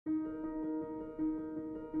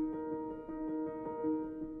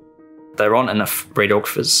There aren't enough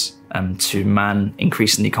radiographers to man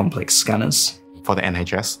increasingly complex scanners. For the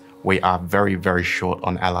NHS, we are very, very short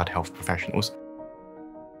on allied health professionals.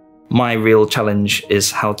 My real challenge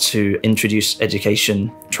is how to introduce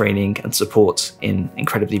education, training and support in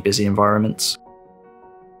incredibly busy environments.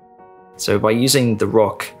 So by using the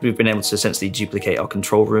ROC, we've been able to essentially duplicate our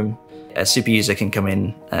control room. A super user can come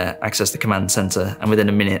in, access the command center, and within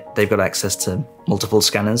a minute, they've got access to multiple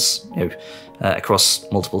scanners across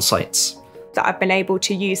multiple sites. That I've been able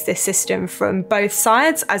to use this system from both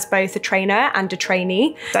sides as both a trainer and a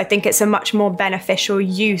trainee. I think it's a much more beneficial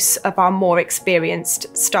use of our more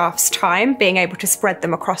experienced staff's time, being able to spread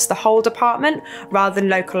them across the whole department rather than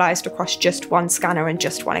localised across just one scanner and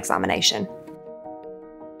just one examination.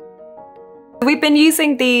 We've been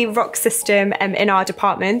using the ROC system in our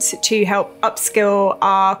department to help upskill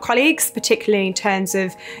our colleagues, particularly in terms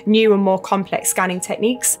of new and more complex scanning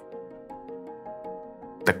techniques.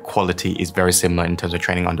 The quality is very similar in terms of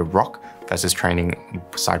training under ROC versus training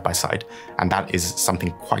side by side. And that is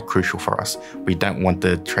something quite crucial for us. We don't want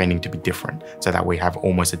the training to be different so that we have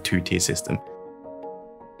almost a two-tier system.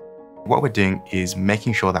 What we're doing is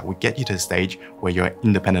making sure that we get you to the stage where you're an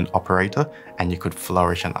independent operator and you could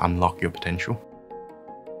flourish and unlock your potential.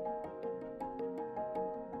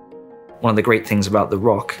 One of the great things about the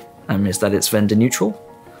ROC is that it's vendor neutral.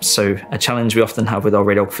 So a challenge we often have with our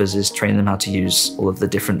radiographers is training them how to use all of the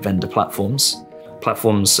different vendor platforms.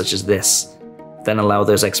 Platforms such as this then allow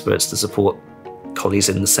those experts to support colleagues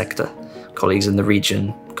in the sector, colleagues in the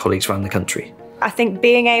region, colleagues around the country. I think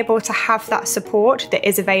being able to have that support that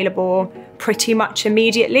is available pretty much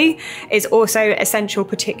immediately is also essential,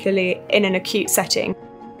 particularly in an acute setting.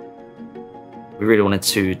 We really wanted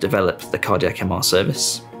to develop the cardiac MR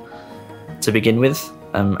service. To begin with,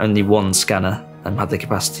 only one scanner had the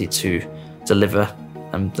capacity to deliver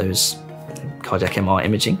those cardiac MR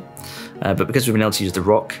imaging. But because we've been able to use the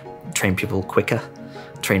ROC, train people quicker,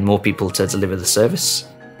 train more people to deliver the service,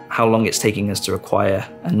 how long it's taking us to acquire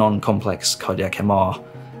a non-complex cardiac MR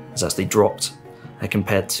has actually dropped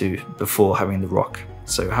compared to before having the ROC.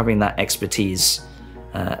 So having that expertise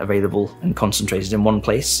available and concentrated in one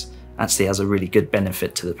place actually has a really good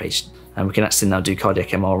benefit to the patient. And we can actually now do cardiac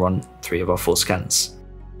MR on 3 of our 4 scanners.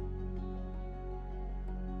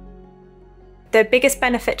 The biggest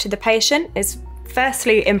benefit to the patient is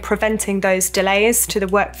firstly in preventing those delays to the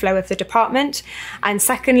workflow of the department, and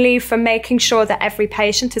secondly for making sure that every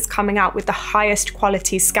patient is coming out with the highest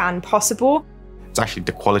quality scan possible. It's actually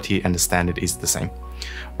the quality and the standard is the same.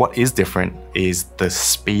 What is different is the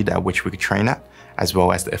speed at which we could train at, as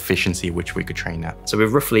well as the efficiency which we could train at. So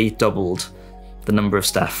we've roughly doubled the number of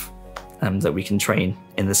staff that we can train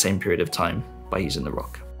in the same period of time by using the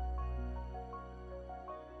ROC.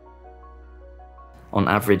 On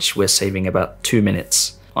average, we're saving about 2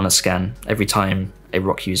 minutes on a scan every time a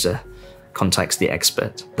ROC user contacts the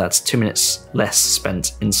expert. That's 2 minutes less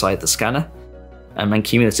spent inside the scanner. And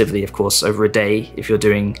cumulatively, of course, over a day, if you're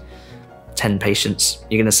doing 10 patients,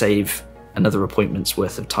 you're going to save another appointment's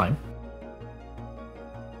worth of time.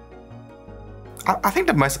 I think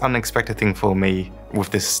the most unexpected thing for me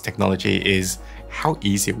with this technology is how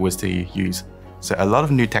easy it was to use. So a lot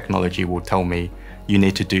of new technology will tell me, you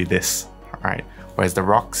need to do this, right? Whereas the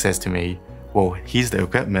ROC says to me, well, here's the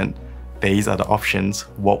equipment, these are the options,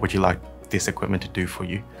 what would you like this equipment to do for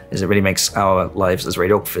you? It really makes our lives as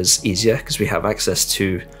radiographers easier because we have access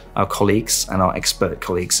to our colleagues and our expert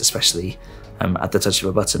colleagues, especially at the touch of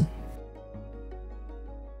a button.